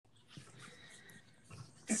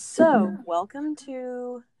So, welcome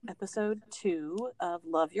to episode 2 of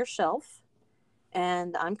Love Your Shelf.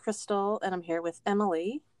 And I'm Crystal, and I'm here with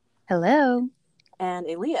Emily Hello. and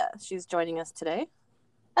Elia. She's joining us today.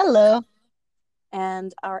 Hello.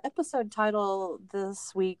 And our episode title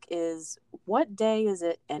this week is What Day Is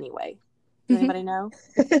It Anyway? Does anybody know?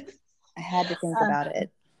 I had to think about it.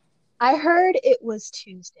 I heard it was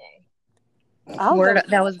Tuesday.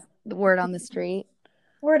 That was the word on the street.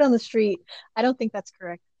 Word on the street. I don't think that's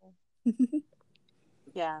correct.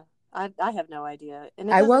 Yeah, I have no idea.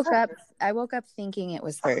 And I woke up thinking it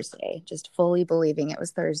was Thursday, just fully believing it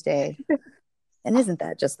was Thursday. And isn't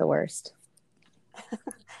that just the worst?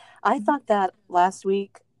 I thought that last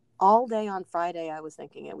week, all day on Friday, I was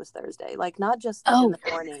thinking it was Thursday. Like, not just in the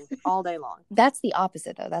morning, all day long. That's the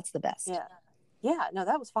opposite, though. That's the best. Yeah. Yeah, no,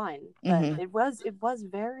 that was fine. But it was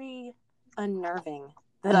very unnerving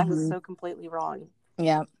that I was so completely wrong.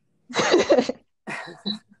 Yeah.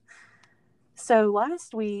 So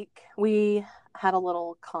last week we had a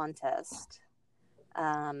little contest,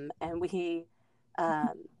 and we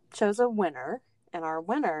chose a winner, and our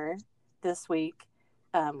winner this week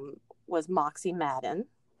was Moxie Madden,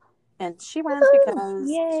 and she wins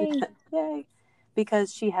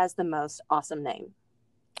because she has the most awesome name.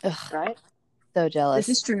 Ugh, right? So jealous.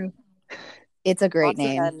 This is true. It's a great Moxie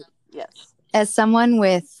name. Madden, yes. As someone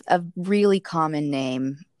with a really common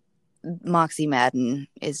name, Moxie Madden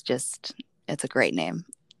is it's a great name.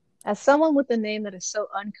 As someone with a name that is so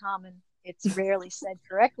uncommon, it's rarely said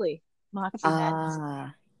correctly. Moxie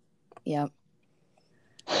Madden. Yep.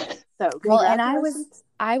 So, well, and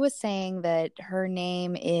I was saying that her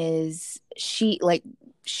name is she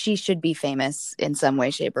should be famous in some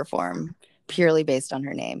way, shape, or form, purely based on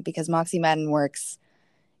her name, because Moxie Madden works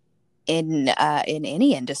in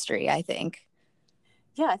any industry, I think.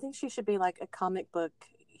 Yeah, I think she should be like a comic book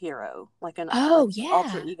hero, like an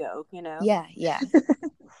alter ego, you know? Yeah.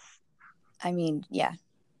 I mean, yeah.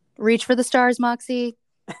 Reach for the stars, Moxie.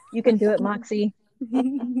 You can do it, Moxie.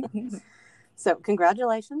 So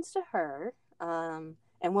congratulations to her. And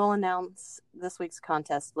we'll announce this week's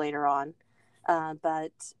contest later on.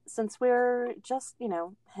 But since we're just,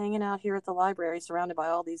 hanging out here at the library surrounded by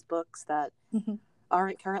all these books that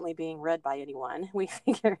aren't currently being read by anyone, we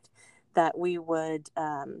figured that we would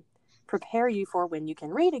prepare you for when you can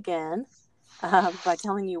read again by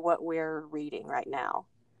telling you what we're reading right now.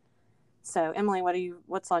 So, Emily,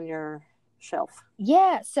 what's on your shelf?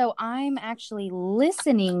 Yeah, so I'm actually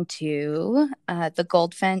listening to The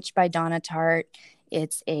Goldfinch by Donna Tartt.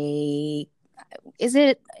 Is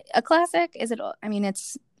it a classic?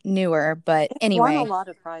 It's newer, but anyway. Won a lot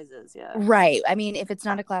of prizes, yeah. Right. I mean, if it's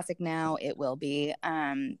not a classic now, it will be.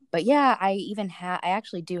 But yeah, I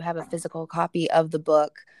actually do have a physical copy of the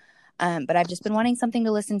book. But I've just been wanting something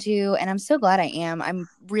to listen to, and I'm so glad I am. I'm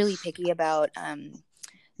really picky about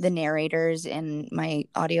the narrators in my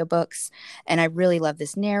audiobooks, and I really love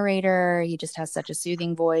this narrator. He just has such a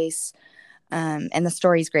soothing voice. And the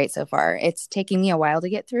story's great so far. It's taking me a while to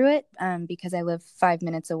get through it because I live 5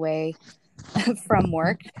 minutes away from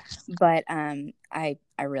work, but I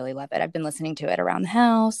really love it. I've been listening to it around the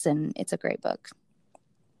house, and it's a great book.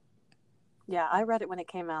 Yeah, I read it when it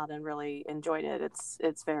came out and really enjoyed it.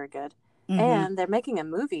 It's very good. And they're making a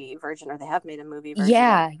movie version, or they have made a movie version.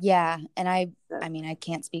 Yeah. And I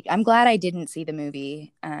can't speak. I'm glad I didn't see the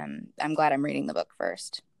movie. I'm glad I'm reading the book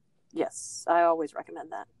first. Yes, I always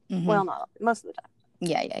recommend that. Well, not most of the time.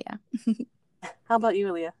 Yeah. How about you,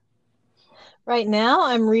 Aaliyah? Right now,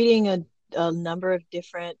 I'm reading a number of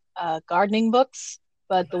different gardening books,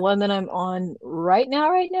 but the one that I'm on right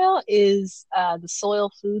now is The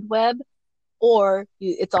Soil Food Web, or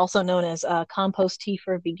it's also known as Compost Tea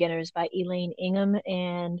for Beginners by Elaine Ingham,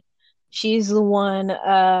 and she's the one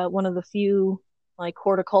of the few like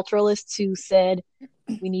horticulturalists who said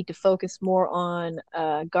we need to focus more on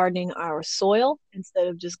gardening our soil instead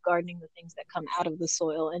of just gardening the things that come out of the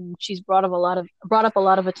soil. And she's brought up a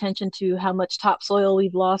lot of attention to how much topsoil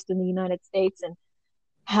we've lost in the United States and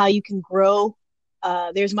how you can grow.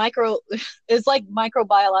 There's like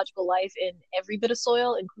microbiological life in every bit of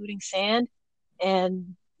soil, including sand.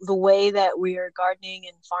 And the way that we are gardening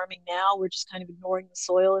and farming now, we're just kind of ignoring the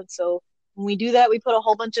soil. And so when we do that, we put a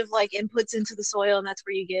whole bunch of like inputs into the soil, and that's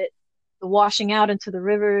where you get the washing out into the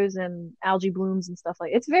rivers and algae blooms and stuff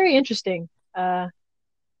like. It's very interesting. Very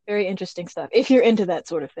interesting stuff. If you're into that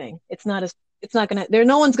sort of thing,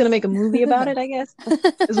 no one's gonna make a movie about it, I guess,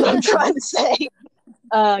 is what I'm trying to say.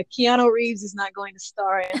 Keanu Reeves is not going to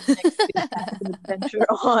star in the next Big Fast Adventure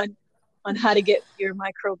on how to get your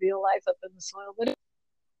microbial life up in the soil. But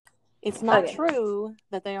It's not Okay. true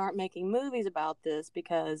that they aren't making movies about this,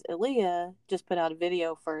 because Aaliyah just put out a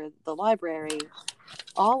video for the library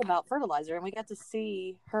all about fertilizer, and we got to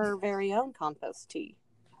see her very own compost tea.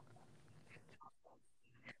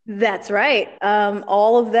 That's right.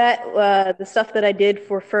 All of that, the stuff that I did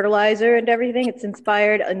for fertilizer and everything, it's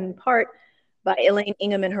inspired in part by Elaine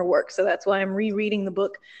Ingham and her work. So that's why I'm rereading the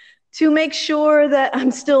book to make sure that I'm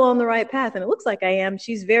still on the right path. And it looks like I am.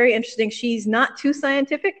 She's very interesting. She's not too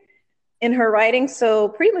scientific in her writing, so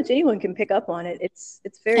pretty much anyone can pick up on it. It's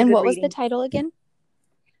very And good what was reading. the title again?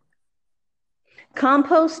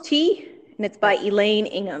 Compost Tea, and it's by Elaine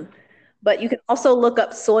Ingham. But you can also look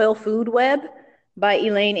up Soil Food Web by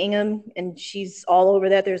Elaine Ingham, and she's all over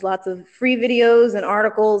that. There's lots of free videos and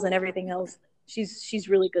articles and everything else. She's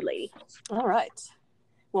really good lady. All right.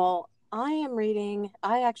 Well, I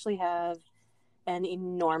actually have an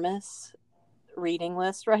enormous reading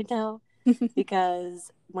list right now,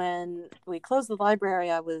 because when we closed the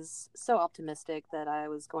library, I was so optimistic that I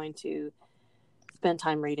was going to spend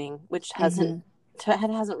time reading, which hasn't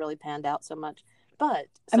really panned out so much. But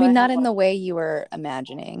I mean, not in the way you were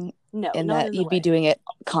imagining. No, in not that in the you'd be way. doing it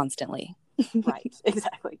constantly. Right,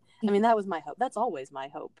 exactly. I mean, that was my hope. That's always my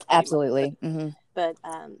hope. Absolutely. But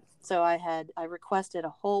so I requested a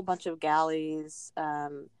whole bunch of Galleys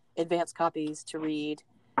advanced copies to read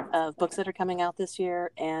of books that are coming out this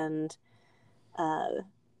year, and I've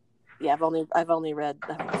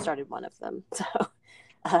started one of them. So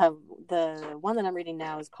the one that I'm reading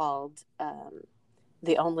now is called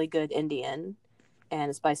The Only Good Indian, and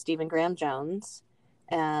it's by Stephen Graham Jones.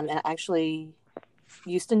 And I actually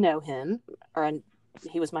used to know him, or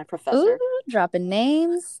he was my professor. Ooh, dropping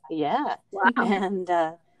names. Yeah. Wow. And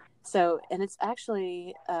and it's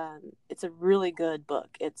actually it's a really good book.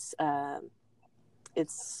 It's in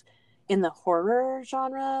the horror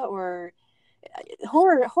genre, or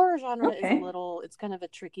horror genre. Okay. Is it's kind of a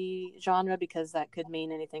tricky genre, because that could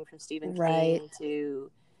mean anything from Stephen Right.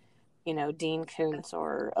 King to Dean Koontz,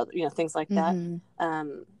 or things like that.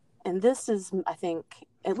 And this is, I think,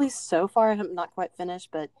 at least so far, I'm not quite finished,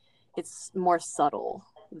 but it's more subtle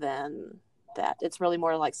than that. It's really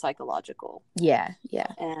more like psychological. Yeah.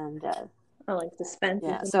 And I like suspense.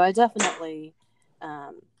 yeah, so I definitely,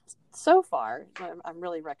 so far, I'm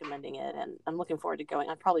really recommending it, and I'm looking forward to going.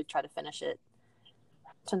 I'd probably try to finish it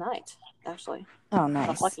tonight, actually. Oh,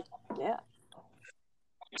 nice. Lucky. Yeah.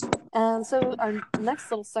 And so our next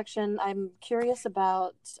little section, I'm curious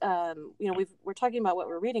about, we're talking about what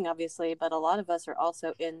we're reading, obviously, but a lot of us are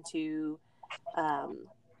also into, of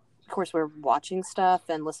course, we're watching stuff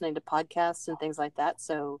and listening to podcasts and things like that.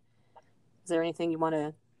 So is there anything you want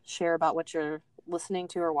to share about what you're listening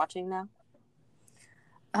to or watching now?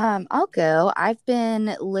 I'll go. I've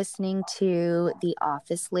been listening to the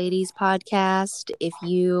Office Ladies podcast. If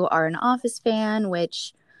you are an Office fan,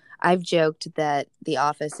 which I've joked that The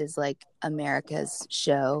Office is like America's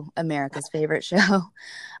favorite show.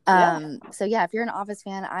 So yeah, if you're an Office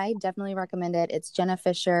fan, I definitely recommend it. It's Jenna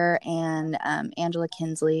Fischer and Angela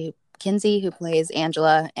Kinsey, who plays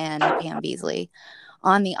Angela, and Pam Beesly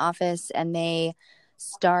on The Office, and they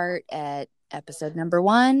start at episode number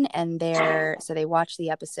 1, and they watch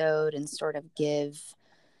the episode and sort of give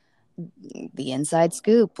the inside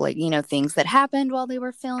scoop, like things that happened while they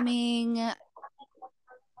were filming.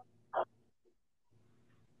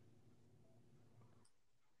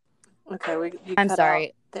 Okay, I'm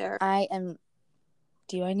sorry. There.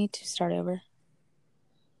 Do I need to start over?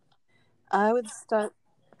 I would start.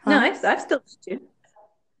 No, I've still got you.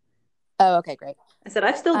 Oh, okay, great. I said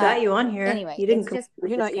I've still got you on here. Anyway, you didn't.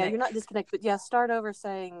 You're not disconnected. But yeah, start over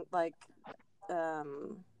saying like,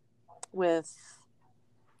 with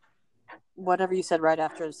whatever you said right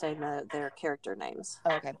after saying their character names.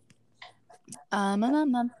 Oh, okay.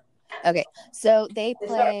 Okay, so they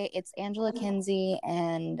play, it's Angela Kinsey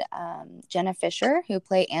and Jenna Fischer, who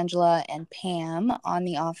play Angela and Pam on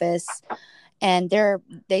The Office. And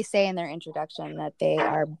they say in their introduction that they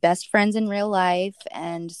are best friends in real life.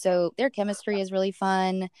 And so their chemistry is really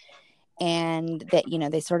fun. And that,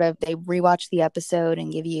 they rewatch the episode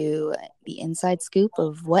and give you the inside scoop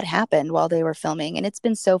of what happened while they were filming. And it's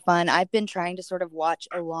been so fun. I've been trying to sort of watch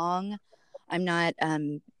along. I'm not,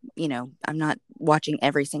 I'm not watching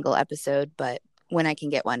every single episode, but when I can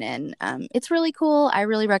get one in, it's really cool. I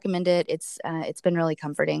really recommend it. It's been really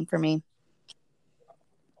comforting for me.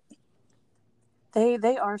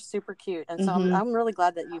 They are super cute, and so I'm really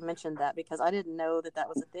glad that you mentioned that, because I didn't know that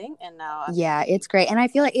was a thing, and now it's great. And I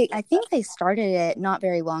feel like I think they started it not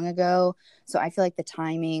very long ago, so I feel like the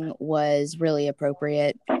timing was really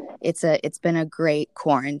appropriate. It's been a great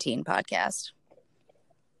quarantine podcast.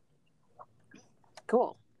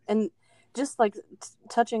 Cool. And just like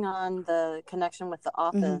touching on the connection with The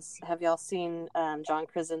Office, have y'all seen John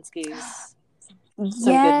Krasinski's Some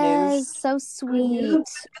Good News? So sweet.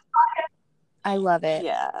 I love it.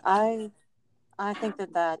 Yeah, I think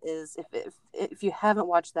that is, if you haven't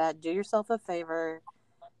watched that, do yourself a favor.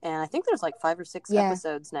 And I think there's like 5 or 6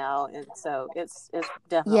 episodes now, and so it's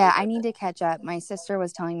definitely I need to catch up. My sister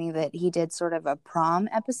was telling me that he did sort of a prom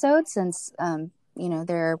episode, since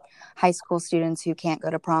they're high school students who can't go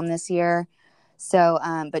to prom this year. So,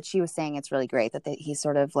 but she was saying it's really great that he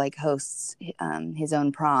sort of like hosts his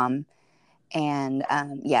own prom, and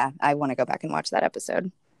I want to go back and watch that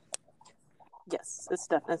episode. Yes,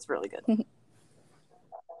 it's really good.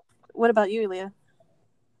 What about you, Leah?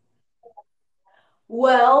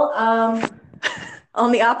 Well,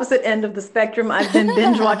 on the opposite end of the spectrum, I've been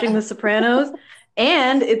binge watching The Sopranos,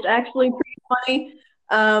 and it's actually pretty funny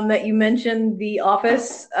that you mentioned the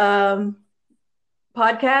Office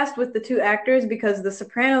podcast with the 2 actors, because The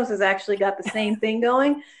Sopranos has actually got the same thing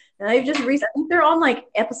going. And I think they're on like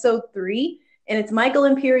episode 3, and it's Michael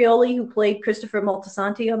Imperioli, who played Christopher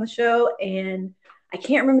Moltisanti on the show, and I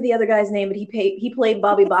can't remember the other guy's name, but he played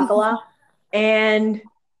Bobby Bacala, and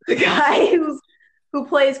the guy who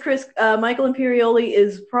plays Michael Imperioli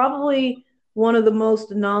is probably one of the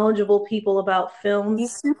most knowledgeable people about films.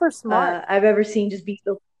 He's super smart. I've ever seen. Just be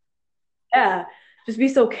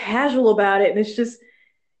so casual about it, and it's just,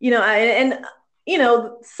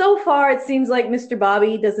 so far it seems like Mr.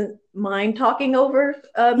 Bobby doesn't mind talking over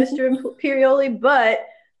Mr. Imperioli, but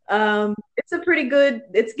it's a pretty good.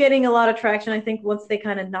 It's getting a lot of traction. I think once they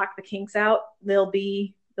kind of knock the kinks out, they'll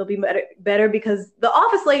be better, because the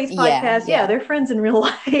Office Ladies podcast, they're friends in real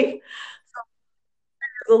life. So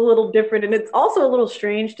it's a little different, and it's also a little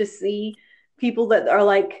strange to see people that are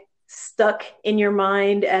like stuck in your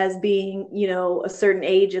mind as being, a certain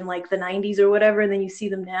age in like the 90s or whatever, and then you see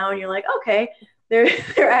them now and you're like, okay,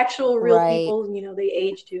 they're actual real people, they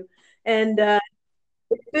age too. And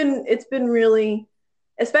it's been really,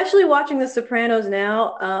 especially watching The Sopranos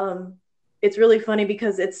now, it's really funny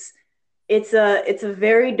because it's a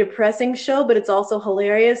very depressing show, but it's also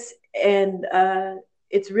hilarious, and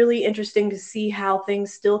it's really interesting to see how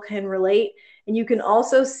things still can relate. And you can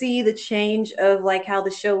also see the change of like how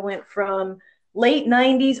the show went from late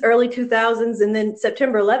 90s, early 2000s, and then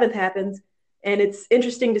September 11th happens, and it's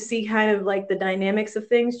interesting to see kind of like the dynamics of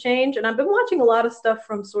things change. And I've been watching a lot of stuff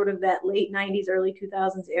from sort of that late 90s, early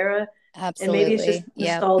 2000s era. Absolutely. And maybe it's just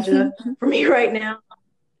nostalgia for me right now.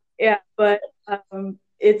 Yeah, but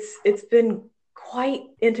it's been quite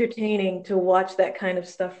entertaining to watch that kind of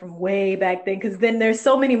stuff from way back then, because then there's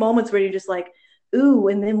so many moments where you're just like, ooh,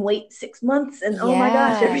 and then wait 6 months and oh my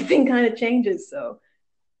gosh, everything kind of changes. So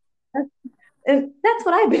and that's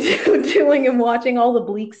what I've been doing, and watching all the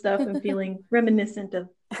bleak stuff and feeling reminiscent of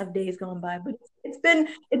days gone by. But it's been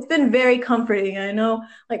very comforting. I know,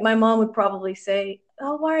 like, my mom would probably say,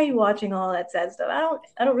 oh, why are you watching all that sad stuff?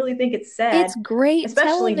 I don't really think it's sad. It's great,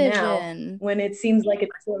 especially television. Now when it seems like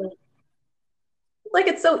it's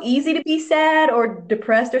so easy to be sad or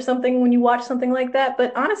depressed or something when you watch something like that.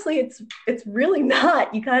 But honestly, it's really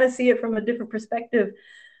not. You kind of see it from a different perspective.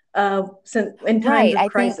 In times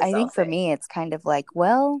of crisis, I think for me, it's kind of like,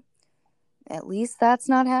 well, at least that's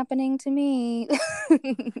not happening to me.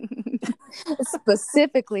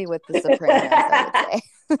 Specifically with The Sopranos, I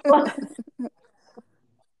would say.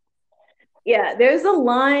 Yeah, there's a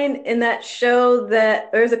line in that show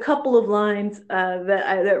there's a couple of lines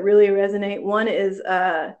that really resonate. One is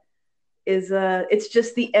it's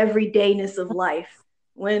just the everydayness of life.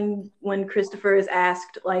 When Christopher is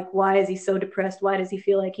asked, like, why is he so depressed? Why does he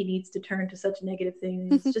feel like he needs to turn to such negative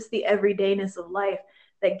things? It's just the everydayness of life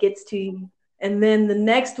that gets to you. And then the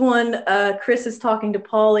next one, Chris is talking to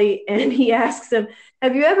Paulie, and he asks him,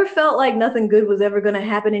 have you ever felt like nothing good was ever going to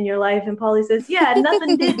happen in your life? And Paulie says, yeah,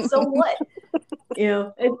 nothing did, so what?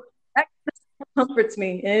 It comforts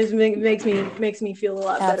me. It makes me feel a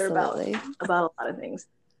lot better about a lot of things.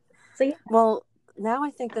 So yeah. Well, now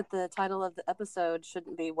I think that the title of the episode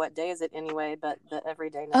shouldn't be "What Day Is It Anyway," but "The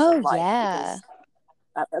Everydayness of Life." Yeah,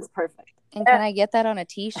 that's perfect. And can I get that on a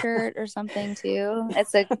T-shirt or something too?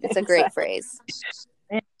 It's a great phrase.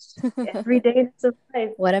 Everydayness of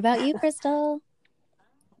life. What about you, Crystal?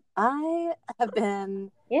 I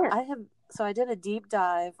did a deep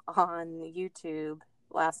dive on YouTube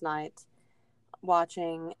last night,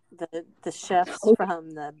 watching the chefs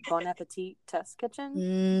from the Bon Appetit Test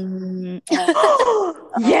Kitchen.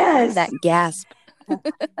 Yes, that gasp.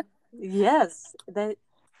 Yes,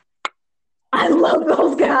 I love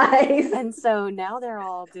those guys. And so now they're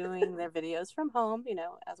all doing their videos from home,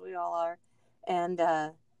 as we all are, and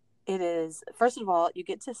it is, first of all, you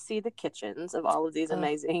get to see the kitchens of all of these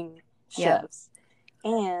amazing chefs,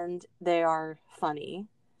 and they are funny.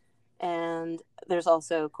 And there's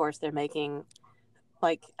also, of course, they're making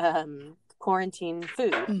like quarantine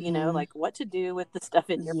food, you know, like what to do with the stuff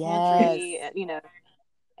in your pantry, you know.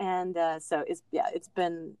 And so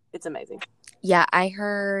it's amazing. Yeah, I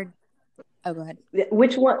heard. Oh, go ahead.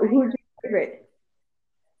 Which one? Who's your favorite?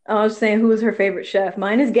 I was saying, who is her favorite chef?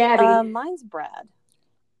 Mine is Gabby. Mine's Brad.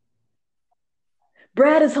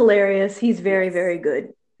 Brad is hilarious. He's very, very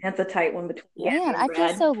good. That's a tight one between Gabby and I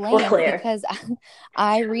Brad. feel so lame because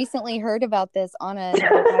I recently heard about this on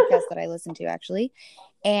another podcast that I listened to, actually.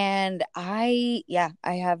 And I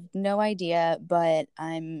have no idea, but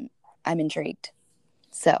I'm intrigued.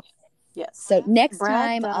 So yes. So next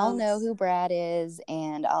time I'll know who Brad is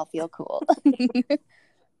and I'll feel cool.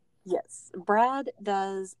 Yes, Brad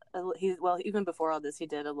does. Even before all this, he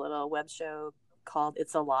did a little web show called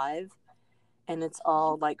 "It's Alive," and it's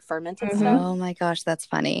all like fermented stuff. Oh my gosh, that's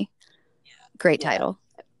funny! Great title.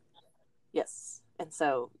 Yes, and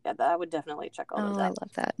so I would definitely check all those out. I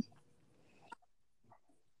love that.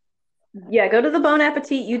 Yeah, go to the Bon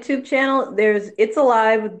Appetit YouTube channel. There's It's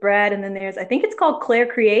Alive with Brad, and then there's, I think it's called Claire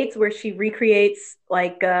Creates, where she recreates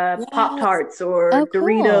like Pop-Tarts or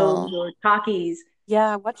Doritos or Takis.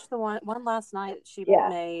 Yeah, I watched the one last night. She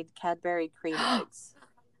made Cadbury cream eggs.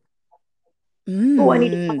 Oh, I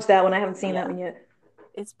need to watch that one. I haven't seen that one yet.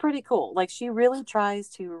 It's pretty cool. Like, she really tries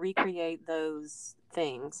to recreate those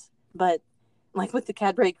things, but like with the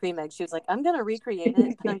Cadbury cream eggs, she was like, I'm going to recreate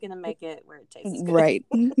it, but I'm going to make it where it tastes good. Right.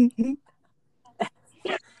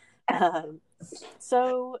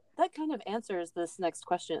 So that kind of answers this next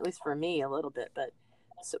question, at least for me, a little bit. But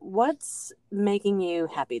so what's making you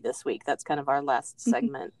happy this week? That's kind of our last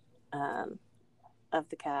segment of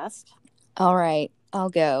the cast. All right, I'll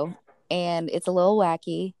go. And it's a little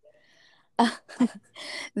wacky.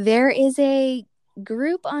 There is a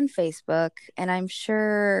group on Facebook, and I'm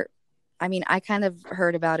sure, I mean, I kind of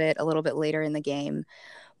heard about it a little bit later in the game,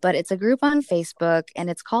 but it's a group on Facebook, and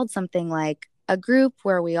it's called something like a group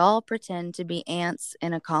where we all pretend to be ants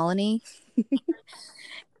in a colony.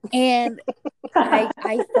 And I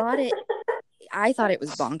thought it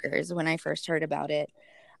was bonkers when I first heard about it.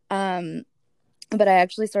 But I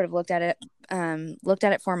actually sort of looked at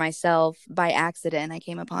it for myself by accident. I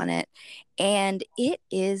came upon it, and it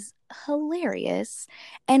is hilarious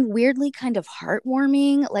and weirdly kind of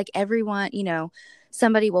heartwarming. Like, everyone, you know,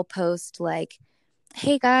 somebody will post like,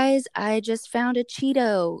 hey guys, I just found a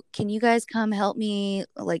Cheeto. Can you guys come help me,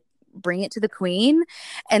 like, bring it to the queen?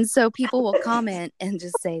 And so people will comment and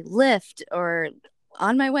just say lift or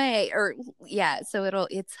on my way, or so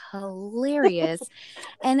it's hilarious.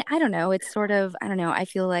 And I don't know, it's sort of, I don't know, I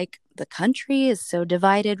feel like the country is so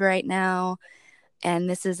divided right now, and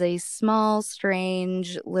this is a small,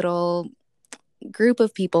 strange little group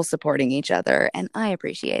of people supporting each other, and I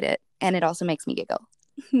appreciate it, and it also makes me giggle.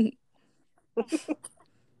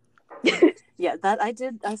 Yeah,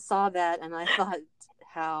 I saw that, and I thought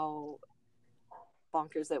how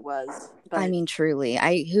bonkers it was. But I mean, truly,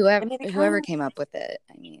 whoever came up with it,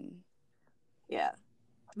 I mean, yeah,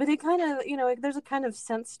 but it kind of, you know, there's a kind of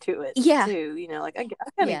sense to it too, you know, like I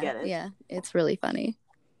kind of get it. Yeah, it's really funny.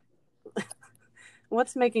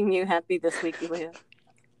 What's making you happy this week, Julia?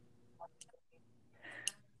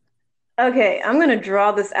 Okay, I'm gonna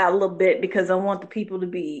draw this out a little bit because I want the people to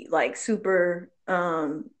be like super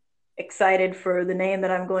excited for the name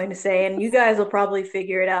that I'm going to say, and you guys will probably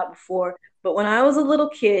figure it out before. But when I was a little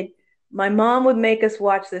kid, my mom would make us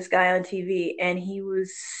watch this guy on TV, and he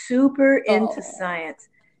was super into science,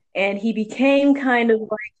 and he became kind of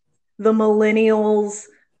like the millennials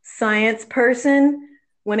science person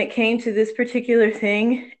when it came to this particular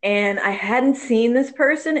thing. And I hadn't seen this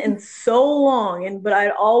person in so long, but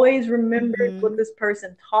I'd always remembered what this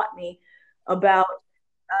person taught me about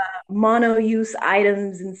mono-use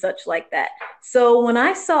items and such like that. So when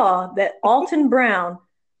I saw that Alton Brown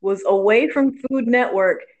was away from Food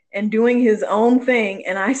Network and doing his own thing,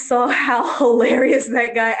 and I saw how hilarious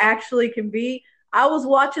that guy actually can be, I was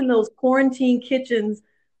watching those quarantine kitchens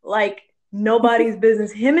like nobody's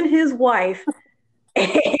business. Him and his wife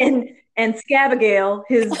and Scabigail,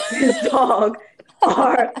 his dog,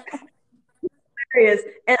 are hilarious.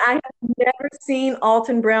 And I have never seen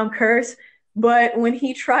Alton Brown curse, but when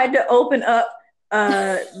he tried to open up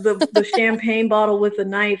the champagne bottle with a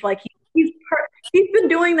knife, like he's been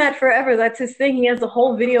doing that forever. That's his thing. He has a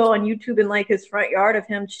whole video on YouTube in like his front yard of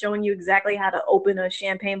him showing you exactly how to open a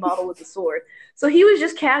champagne bottle with a sword. So he was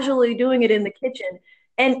just casually doing it in the kitchen,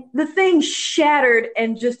 and the thing shattered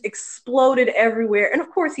and just exploded everywhere. And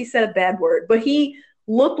of course he said a bad word, but he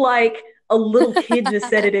look like a little kid just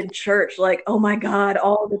said it in church. Like, oh my God,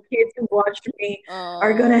 all the kids who watched me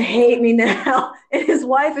are going to hate me now. And his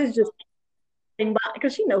wife is just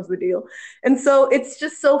because she knows the deal. And so it's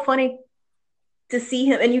just so funny to see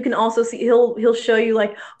him. And you can also see he'll show you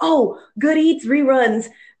like, oh, Good Eats reruns,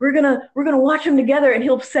 we're gonna watch them together, and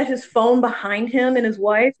he'll set his phone behind him and his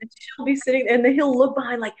wife, and she'll be sitting, and then he'll look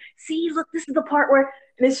behind like, see, look, this is the part where,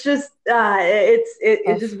 and it's just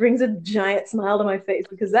it just brings a giant smile to my face,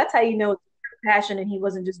 because that's how you know it's passion, and he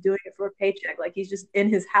wasn't just doing it for a paycheck. Like, he's just in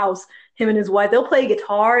his house, him and his wife, they'll play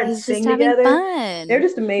guitar and He's sing just having together. fun. They're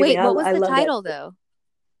just amazing. Wait, what was I the love title that. though?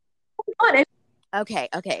 Fun.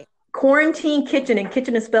 Okay. Quarantine Kitchen, and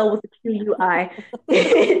kitchen is spelled with a Q-U-I.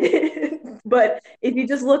 But if you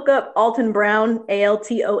just look up Alton Brown,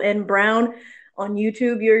 Alton Brown, on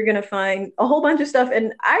YouTube, you're going to find a whole bunch of stuff.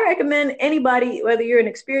 And I recommend anybody, whether you're an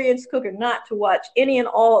experienced cook or not, to watch any and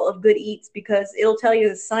all of Good Eats, because it'll tell you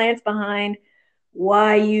the science behind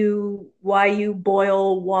why you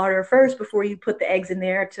boil water first before you put the eggs in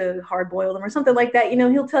there to hard boil them or something like that.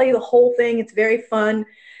 He'll tell you the whole thing. It's very fun.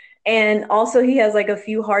 And also, he has like a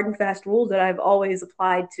few hard and fast rules that I've always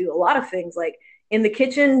applied to a lot of things. Like, in the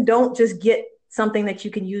kitchen, don't just get something that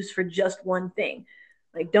you can use for just one thing.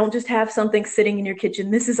 Like, don't just have something sitting in your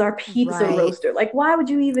kitchen. This is our pizza roaster. Like, why would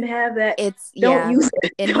you even have that? Don't use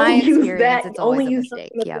it. In don't my use experience, that. it's always only a use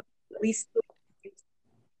mistake. At Yep. least.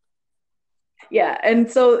 Yeah, and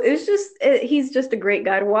so it's just he's just a great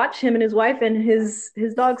guy to watch. Him and his wife and his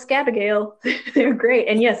dog Scabigail, they're great.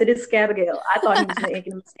 And yes, it is Scabigail. I thought he was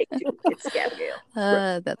making a mistake too. It's Scabigail.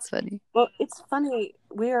 That's funny. Well, it's funny.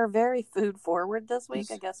 We are very food forward this week.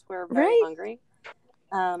 I guess we're very hungry.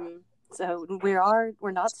 So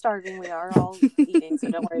we're not starving. We are all eating,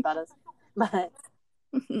 so don't worry about us. But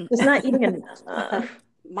it's not eating enough.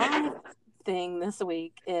 My thing this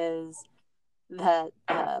week is that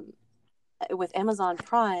with Amazon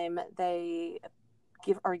Prime, they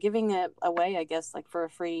are giving it away, I guess, like for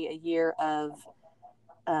a year of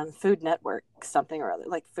Food Network something or other,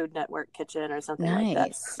 like Food Network Kitchen or something like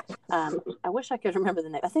that. I wish I could remember the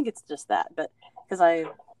name. I think it's just that, but because I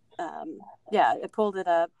pulled it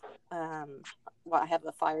up. I have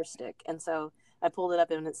the Fire Stick, and so I pulled it up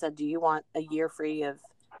and it said, "Do you want a year free of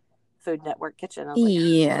Food Network Kitchen?" I was like,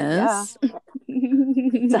 yes.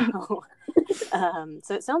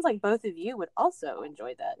 So it sounds like both of you would also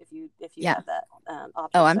enjoy that if you have that option.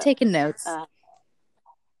 Oh, I'm taking notes.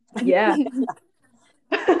 Yeah.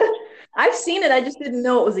 I've seen it. I just didn't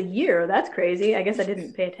know it was a year. That's crazy. I guess I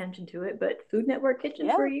didn't pay attention to it, but Food Network Kitchen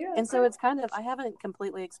for a year. And so it's kind of, I haven't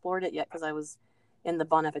completely explored it yet because I was in the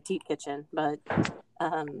Bon Appetit kitchen, but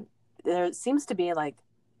there seems to be like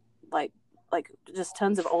just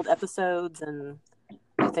tons of old episodes and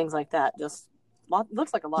things like that. Just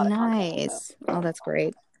looks like a lot of content. Nice. Oh, that's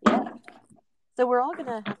great. Yeah. So we're all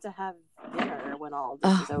gonna have to have dinner when all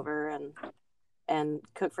this is over and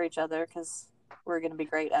cook for each other because we're gonna be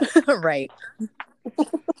great at it. Right.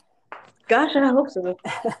 Gosh, I hope so.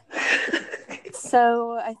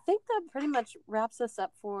 So I think that pretty much wraps us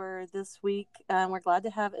up for this week. We're glad to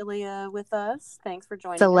have Ilya with us. Thanks for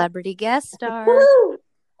joining. Celebrity guest star. Woo!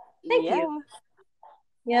 Thank you.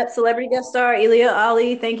 Yep, celebrity guest star Ilya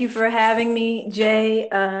Ali. Thank you for having me, Jay,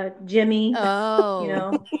 Jimmy.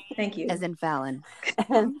 Oh, thank you. As in Fallon.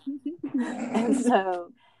 And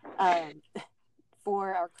so,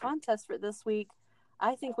 for our contest for this week,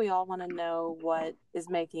 I think we all want to know what is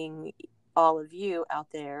making all of you out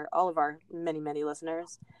there, all of our many, many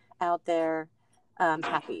listeners out there,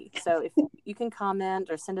 happy. So if you can comment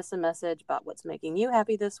or send us a message about what's making you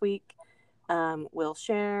happy this week, we'll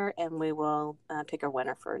share and we will pick a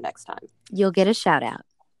winner for next time. You'll get a shout out.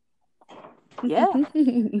 Yeah.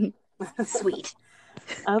 Sweet.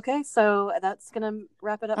 Okay, so that's gonna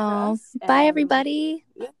wrap it up for us. Bye, everybody.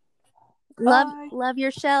 Yeah. Love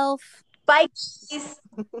your shelf. Bye.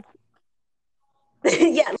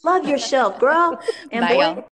 Yeah, love your shelf, girl and Bye, boy. y'all.